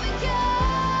overcome.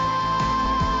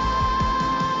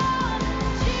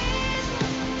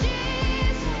 Jesus,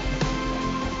 Jesus,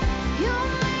 you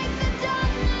make the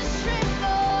darkness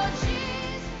tremble.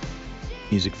 Jesus.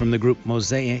 Music from the group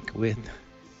Mosaic with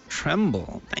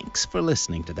Tremble. Thanks for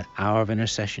listening to the Hour of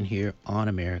Intercession here on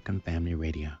American Family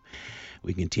Radio.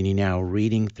 We continue now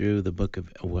reading through the book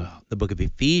of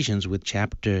Ephesians with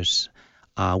chapters.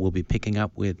 We'll be picking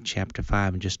up with chapter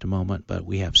 5 in just a moment, but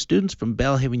we have students from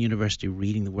Belhaven University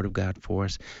reading the Word of God for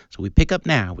us. So we pick up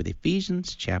now with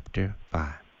Ephesians chapter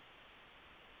 5.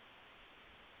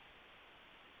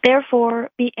 Therefore,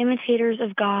 be imitators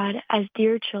of God as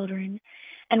dear children,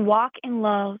 and walk in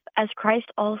love as Christ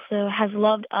also has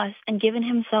loved us and given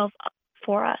himself up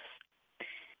for us,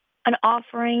 an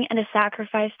offering and a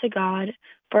sacrifice to God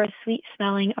for a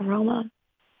sweet-smelling aroma.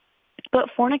 But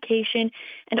fornication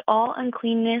and all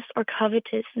uncleanness or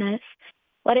covetousness,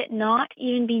 let it not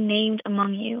even be named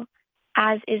among you,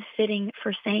 as is fitting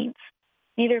for saints.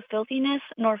 Neither filthiness,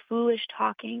 nor foolish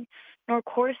talking, nor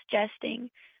coarse jesting,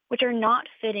 which are not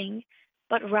fitting,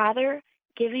 but rather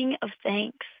giving of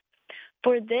thanks.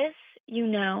 For this you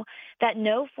know, that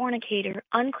no fornicator,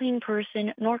 unclean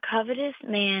person, nor covetous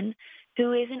man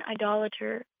who is an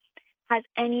idolater has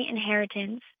any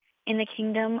inheritance in the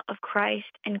kingdom of Christ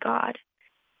and God.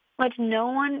 Let no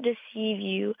one deceive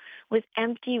you with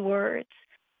empty words,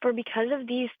 for because of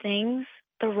these things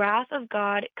the wrath of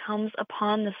God comes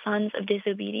upon the sons of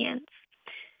disobedience.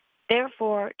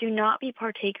 Therefore, do not be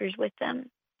partakers with them.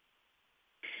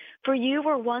 For you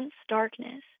were once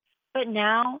darkness, but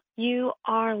now you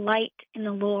are light in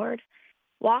the Lord.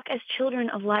 Walk as children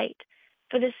of light,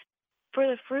 for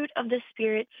the fruit of the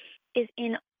Spirit is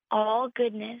in all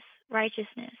goodness,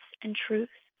 righteousness, and truth,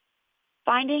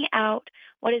 finding out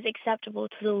what is acceptable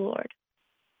to the Lord.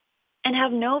 And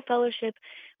have no fellowship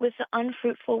with the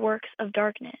unfruitful works of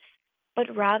darkness,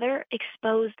 but rather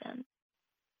expose them.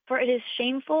 For it is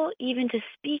shameful even to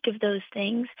speak of those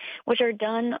things which are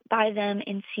done by them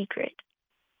in secret.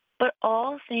 But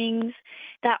all things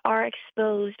that are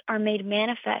exposed are made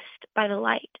manifest by the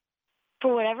light.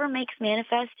 For whatever makes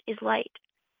manifest is light.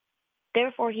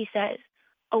 Therefore he says,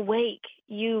 awake,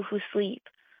 you who sleep,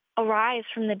 arise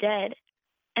from the dead,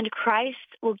 and Christ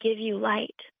will give you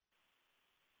light.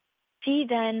 See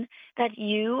then that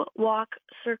you walk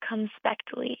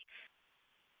circumspectly,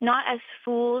 not as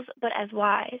fools, but as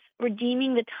wise,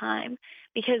 redeeming the time,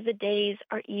 because the days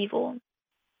are evil.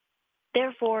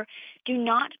 Therefore, do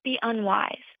not be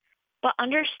unwise, but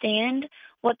understand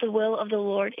what the will of the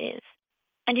Lord is.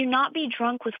 And do not be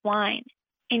drunk with wine,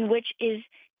 in which is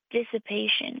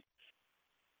dissipation,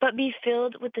 but be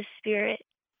filled with the Spirit,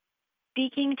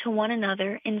 speaking to one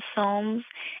another in psalms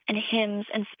and hymns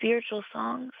and spiritual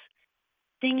songs,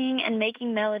 singing and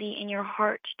making melody in your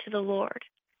heart to the Lord,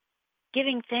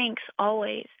 giving thanks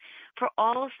always for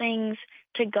all things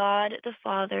to God the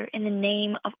Father in the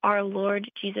name of our Lord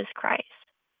Jesus Christ,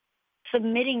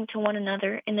 submitting to one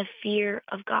another in the fear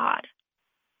of God.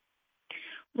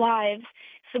 Wives,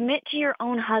 submit to your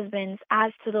own husbands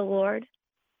as to the Lord.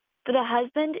 For the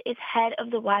husband is head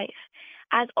of the wife,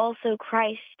 as also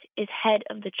Christ is head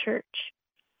of the church,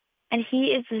 and he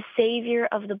is the Savior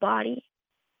of the body.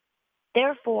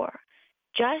 Therefore,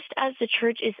 just as the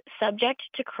church is subject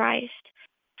to Christ,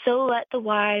 so let the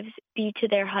wives be to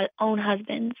their own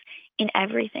husbands in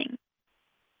everything.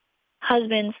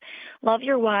 Husbands, love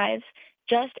your wives,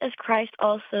 just as Christ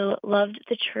also loved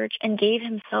the church and gave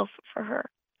himself for her,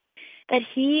 that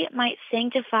he might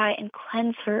sanctify and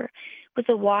cleanse her with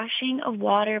the washing of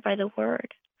water by the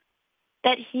word,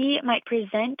 that he might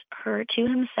present her to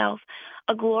himself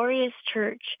a glorious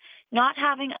church, not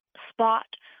having spot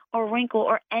or wrinkle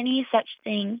or any such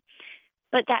thing,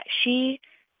 but that she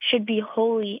should be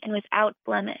holy and without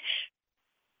blemish.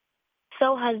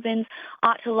 So husbands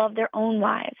ought to love their own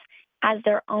wives as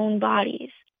their own bodies.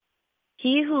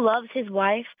 He who loves his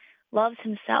wife loves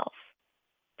himself.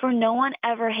 For no one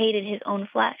ever hated his own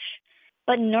flesh,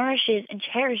 but nourishes and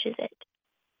cherishes it,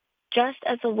 just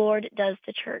as the Lord does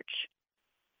the church.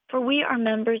 For we are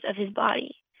members of his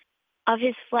body, of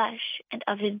his flesh, and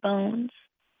of his bones.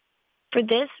 For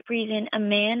this reason a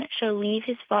man shall leave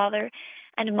his father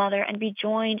and mother and be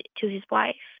joined to his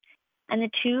wife, and the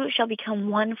two shall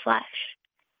become one flesh.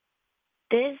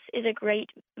 This is a great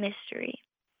mystery.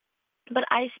 But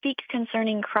I speak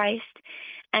concerning Christ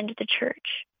and the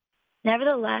church.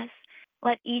 Nevertheless,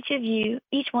 let each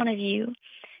one of you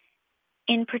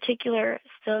in particular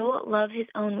so love his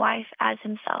own wife as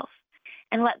himself,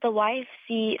 and let the wife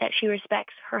see that she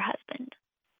respects her husband.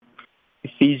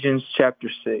 Ephesians chapter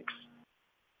 6.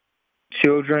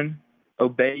 Children,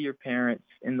 obey your parents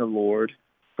in the Lord,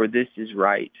 for this is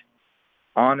right.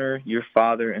 Honor your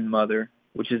father and mother,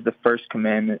 which is the first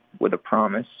commandment with a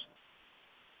promise,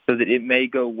 so that it may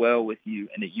go well with you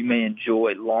and that you may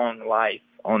enjoy long life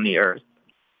on the earth.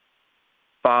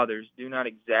 Fathers, do not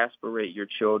exasperate your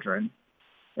children.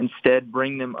 Instead,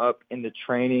 bring them up in the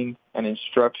training and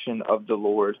instruction of the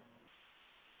Lord.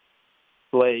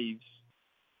 Slaves,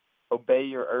 obey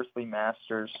your earthly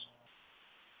masters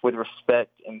with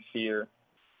respect and fear,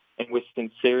 and with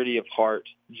sincerity of heart,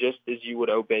 just as you would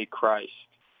obey Christ.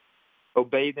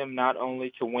 Obey them not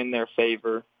only to win their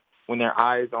favor, when their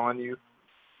eye is on you,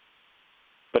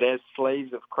 but as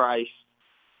slaves of Christ,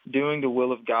 doing the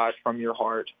will of God from your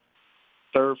heart.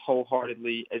 Serve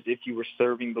wholeheartedly as if you were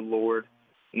serving the Lord,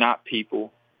 not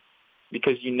people,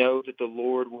 because you know that the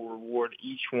Lord will reward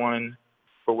each one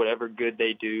for whatever good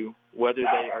they do, whether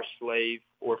they are slave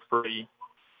or free.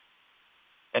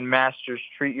 And masters,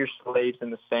 treat your slaves in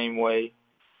the same way.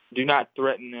 Do not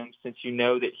threaten them, since you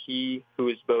know that he who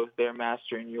is both their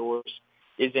master and yours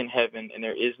is in heaven, and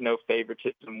there is no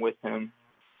favoritism with him.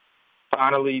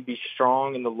 Finally, be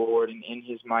strong in the Lord and in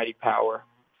his mighty power.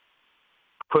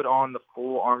 Put on the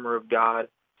full armor of God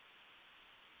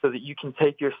so that you can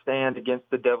take your stand against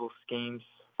the devil's schemes.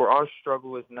 For our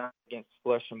struggle is not against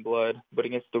flesh and blood, but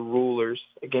against the rulers,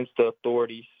 against the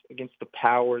authorities, against the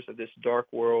powers of this dark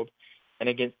world, and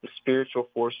against the spiritual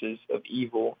forces of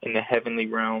evil in the heavenly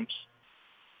realms.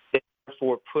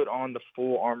 Therefore, put on the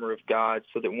full armor of God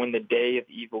so that when the day of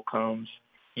evil comes,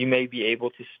 you may be able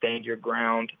to stand your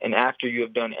ground, and after you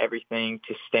have done everything,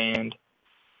 to stand.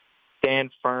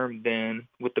 Stand firm then,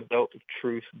 with the belt of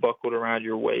truth buckled around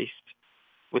your waist,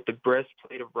 with the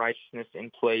breastplate of righteousness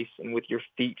in place, and with your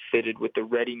feet fitted with the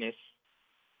readiness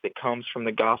that comes from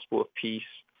the gospel of peace.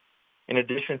 In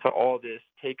addition to all this,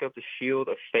 take up the shield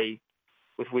of faith,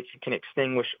 with which you can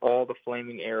extinguish all the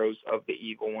flaming arrows of the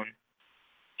evil one.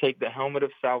 Take the helmet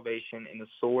of salvation and the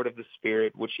sword of the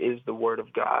Spirit, which is the word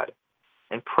of God,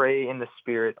 and pray in the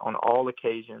Spirit on all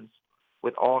occasions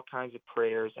with all kinds of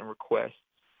prayers and requests.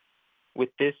 With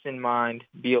this in mind,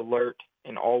 be alert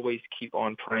and always keep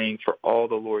on praying for all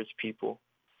the Lord's people.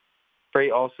 Pray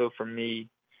also for me,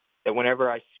 that whenever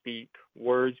I speak,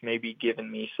 words may be given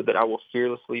me, so that I will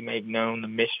fearlessly make known the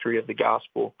mystery of the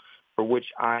gospel, for which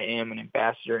I am an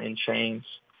ambassador in chains.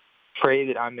 Pray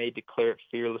that I may declare it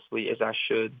fearlessly as I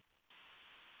should.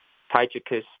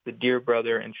 Tychicus, the dear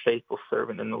brother and faithful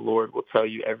servant in the Lord, will tell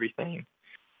you everything,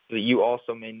 so that you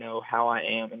also may know how I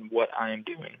am and what I am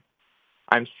doing.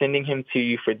 I'm sending him to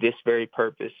you for this very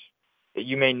purpose, that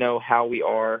you may know how we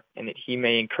are and that he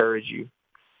may encourage you.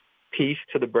 Peace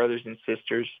to the brothers and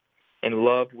sisters, and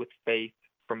love with faith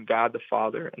from God the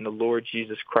Father and the Lord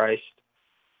Jesus Christ.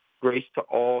 Grace to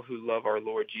all who love our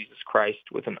Lord Jesus Christ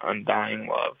with an undying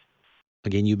love.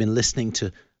 Again, you've been listening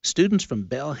to students from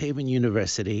Belhaven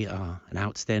University, an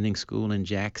outstanding school in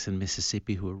Jackson,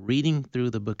 Mississippi, who are reading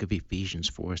through the book of Ephesians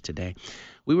for us today.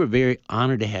 We were very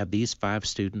honored to have these 5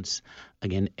 students,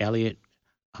 again, Elliot,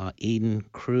 Eden,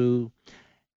 Crew,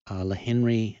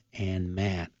 LaHenry, and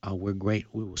Matt. We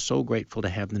were so grateful to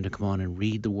have them to come on and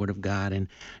read the Word of God, and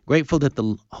grateful that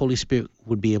the Holy Spirit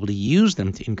would be able to use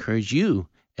them to encourage you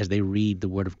as they read the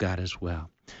Word of God as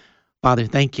well. Father,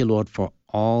 thank you, Lord, for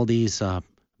all these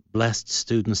blessed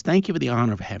students. Thank you for the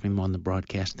honor of having them on the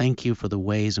broadcast. Thank you for the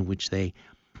ways in which they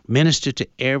minister to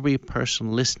every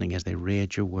person listening as they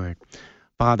read your Word.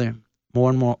 Father, more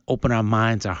and more open our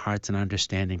minds, our hearts, and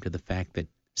understanding to the fact that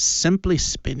simply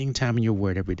spending time in your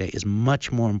Word every day is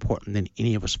much more important than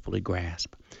any of us fully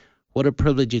grasp. What a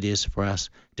privilege it is for us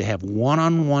to have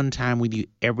one-on-one time with you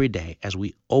every day as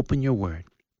we open your Word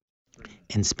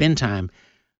and spend time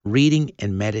reading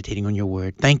and meditating on your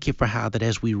Word. Thank you for how that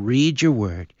as we read your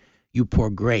Word, you pour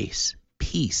grace,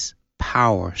 peace,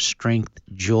 power, strength,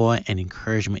 joy, and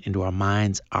encouragement into our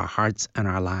minds, our hearts, and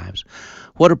our lives.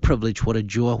 What a privilege, what a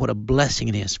joy, what a blessing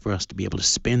it is for us to be able to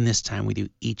spend this time with you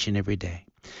each and every day.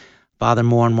 Father,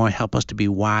 more and more help us to be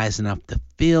wise enough to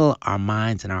fill our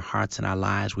minds and our hearts and our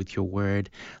lives with your Word,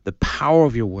 the power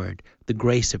of your Word, the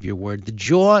grace of your Word, the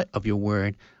joy of your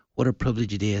Word. What a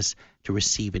privilege it is to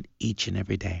receive it each and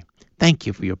every day. Thank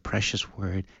you for your precious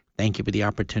Word. Thank you for the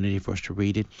opportunity for us to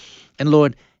read it. And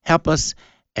Lord, help us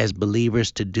as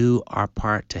believers to do our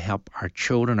part to help our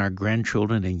children, our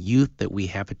grandchildren, and youth that we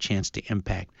have a chance to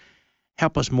impact.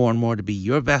 Help us more and more to be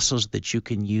your vessels that you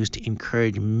can use to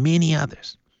encourage many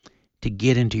others to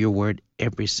get into your Word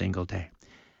every single day.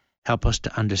 Help us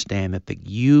to understand that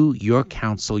your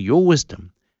counsel, your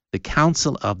wisdom, the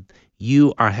counsel of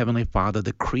you, our Heavenly Father,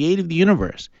 the creator of the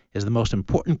universe, is the most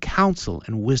important counsel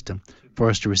and wisdom for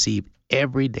us to receive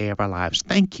every day of our lives.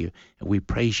 Thank you, and we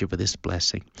praise you for this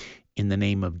blessing. In the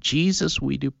name of Jesus,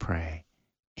 we do pray.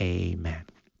 Amen.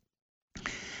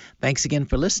 Thanks again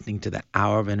for listening to the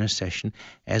Hour of Intercession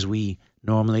as we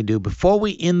normally do. Before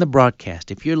we end the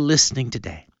broadcast, if you're listening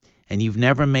today and you've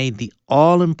never made the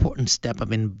all-important step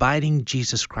of inviting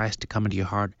Jesus Christ to come into your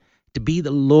heart, to be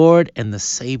the Lord and the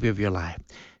Savior of your life,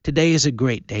 today is a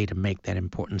great day to make that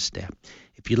important step.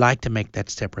 If you'd like to make that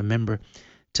step, remember,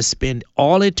 to spend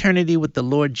all eternity with the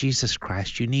Lord Jesus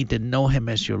Christ, you need to know him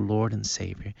as your Lord and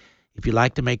Savior. If you'd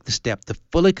like to make the step to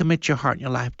fully commit your heart and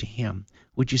your life to him,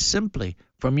 would you simply,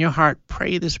 from your heart,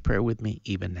 pray this prayer with me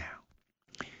even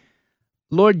now?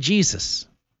 Lord Jesus,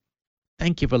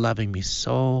 Thank you for loving me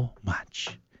so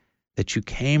much that you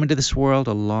came into this world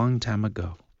a long time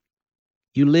ago.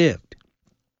 You lived.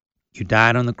 You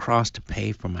died on the cross to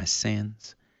pay for my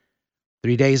sins.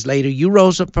 3 days later, you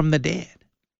rose up from the dead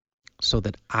so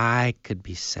that I could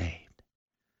be saved.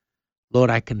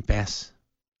 Lord, I confess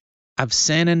I've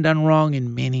sinned and done wrong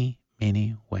in many,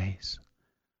 many ways.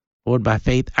 Lord, by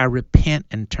faith, I repent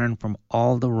and turn from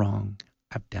all the wrong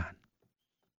I've done.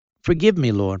 Forgive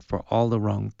me, Lord, for all the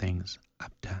wrong things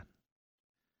I've done.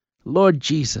 Lord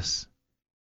Jesus,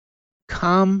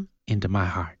 come into my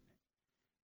heart.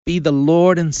 Be the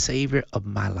Lord and Savior of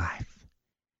my life.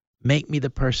 Make me the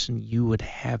person you would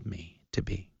have me to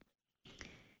be.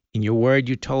 In your word,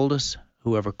 you told us,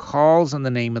 whoever calls on the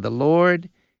name of the Lord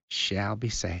shall be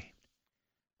saved.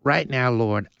 Right now,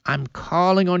 Lord, I'm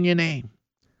calling on your name.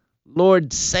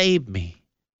 Lord, save me.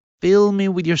 Fill me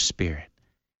with your Spirit.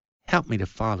 Help me to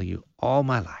follow you all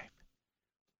my life.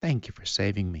 Thank you for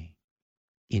saving me.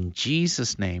 In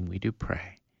Jesus' name we do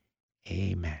pray.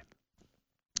 Amen.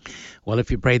 Well,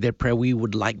 if you prayed that prayer, we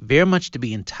would like very much to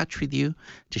be in touch with you,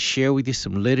 to share with you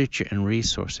some literature and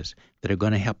resources that are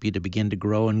going to help you to begin to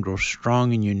grow and grow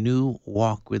strong in your new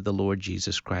walk with the Lord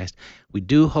Jesus Christ. We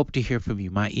do hope to hear from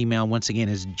you. My email, once again,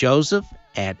 is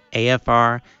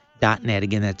joseph@afr.net.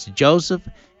 Again, that's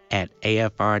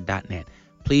joseph@afr.net.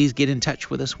 Please get in touch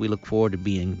with us. We look forward to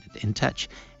being in touch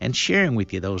and sharing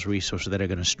with you those resources that are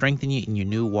going to strengthen you in your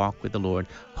new walk with the Lord.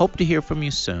 Hope to hear from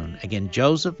you soon. Again,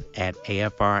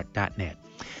 joseph@afr.net.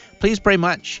 Please pray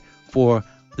much for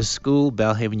the school,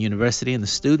 Belhaven University, and the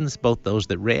students, both those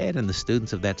that read and the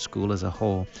students of that school as a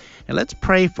whole. And let's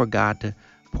pray for God to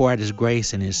pour out His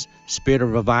grace and His spirit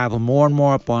of revival more and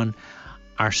more upon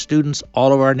our students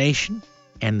all over our nation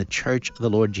and the Church of the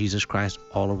Lord Jesus Christ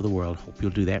all over the world. Hope you'll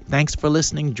do that. Thanks for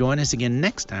listening. Join us again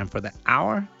next time for the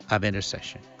Hour of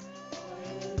Intercession.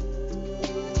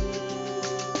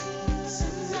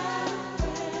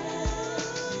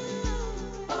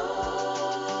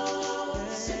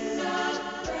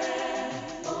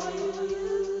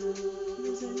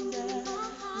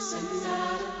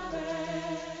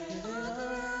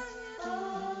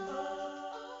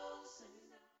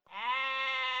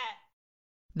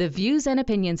 The views and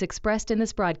opinions expressed in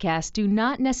this broadcast do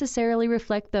not necessarily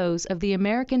reflect those of the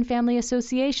American Family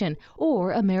Association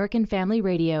or American Family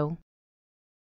Radio.